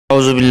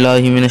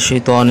औज़ुबिल्लाहि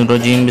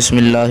मिनश्शैतानिर्रजीम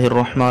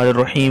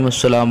बिस्मिल्लाहिर्रहमानिर्रहीम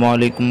अस्सलामु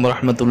अलैकुम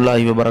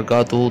वरहमतुल्लाहि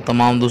वबरकातुहू।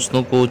 तमाम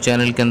दोस्तों को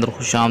चैनल के अंदर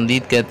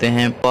खुशामदीद कहते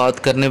हैं। बात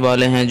करने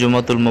वाले हैं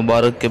जुम्मतुल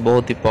मुबारक के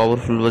बहुत ही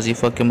पावरफुल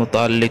वजीफ़ा के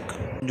मुतालिक।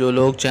 जो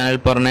लोग चैनल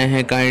पर नए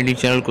हैं काइंडली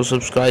चैनल को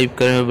सब्सक्राइब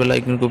करें और बेल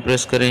आइकन को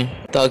प्रेस करें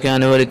ताकि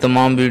आने वाली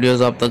तमाम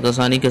वीडियोज़ आप तक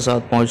आसानी के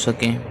साथ पहुँच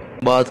सकें।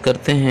 बात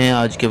करते हैं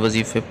आज के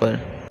वजीफ़े पर।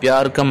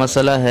 प्यार का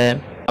मसला है,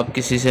 आप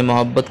किसी से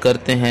मोहब्बत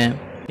करते हैं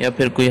या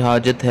फिर कोई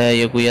हाजत है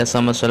या कोई ऐसा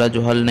मसला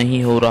जो हल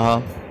नहीं हो रहा,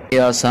 ये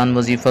आसान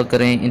वजीफ़ा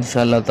करें,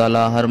 इंशाअल्लाह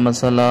ताला हर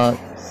मसला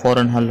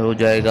फ़ौरन हल हो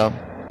जाएगा।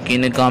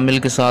 यकीन कामिल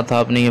के साथ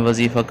आपने ये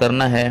वजीफ़ा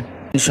करना है,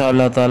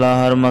 इंशाअल्लाह ताला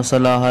हर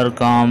मसला हर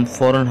काम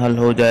फ़ौरन हल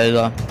हो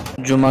जाएगा।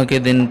 जुमा के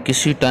दिन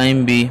किसी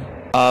टाइम भी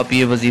आप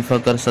ये वजीफ़ा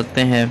कर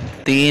सकते हैं।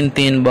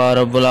 तीन बार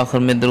अव्वल आखिर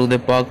में दरूद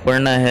पाक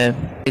पढ़ना है।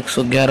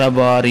 111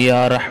 बार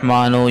या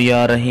रहमान हो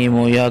या रहीम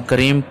हो या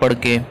करीम पढ़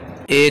के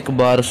एक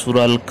बार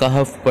सूरह अल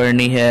कहफ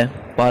पढ़नी है।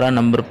 पारा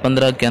नंबर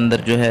 15 के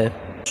अंदर जो है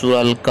सूरह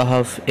अल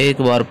कहफ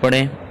एक बार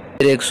पढ़ें,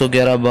 फिर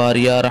 111 बार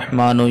या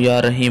रहमान हो या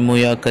रहीम हो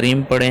या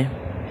करीम पढ़ें।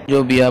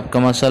 जो भी आपका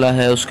मसला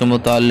है उसके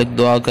मुतालिक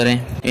दुआ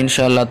करें।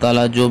 इंशाअल्लाह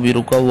ताला जो भी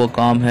रुका हुआ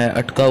काम है,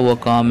 अटका हुआ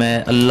काम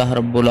है, अल्लाह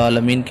रब्बुल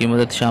आलमीन की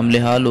मदद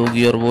शामिल हाल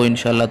होगी और वो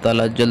इंशाअल्लाह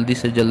ताला जल्दी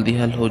से जल्दी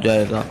हल हो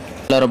जाएगा।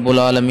 अल्लाह रब्बुल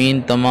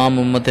आलमीन तमाम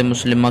उम्मत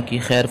मुस्लिमा की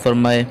खैर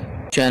फरमाए।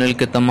 चैनल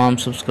के तमाम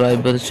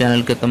सब्सक्राइबर्स,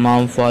 चैनल के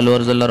तमाम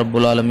फॉलोअर्स, अल्लाह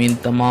रब्बुल आलमीन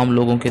तमाम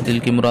लोगों के दिल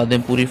की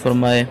मुरादें पूरी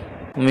फरमाए।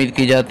 उम्मीद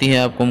की जाती है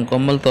आपको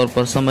मुकम्मल तौर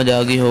पर समझ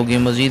आ गई होगी।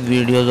 मज़ीद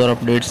वीडियोज़ और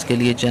अपडेट्स के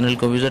लिए चैनल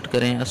को विज़िट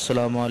करें।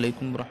 अस्सलामु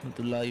अलैकुम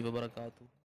वरहमतुल्लाहि वबरकातुहू।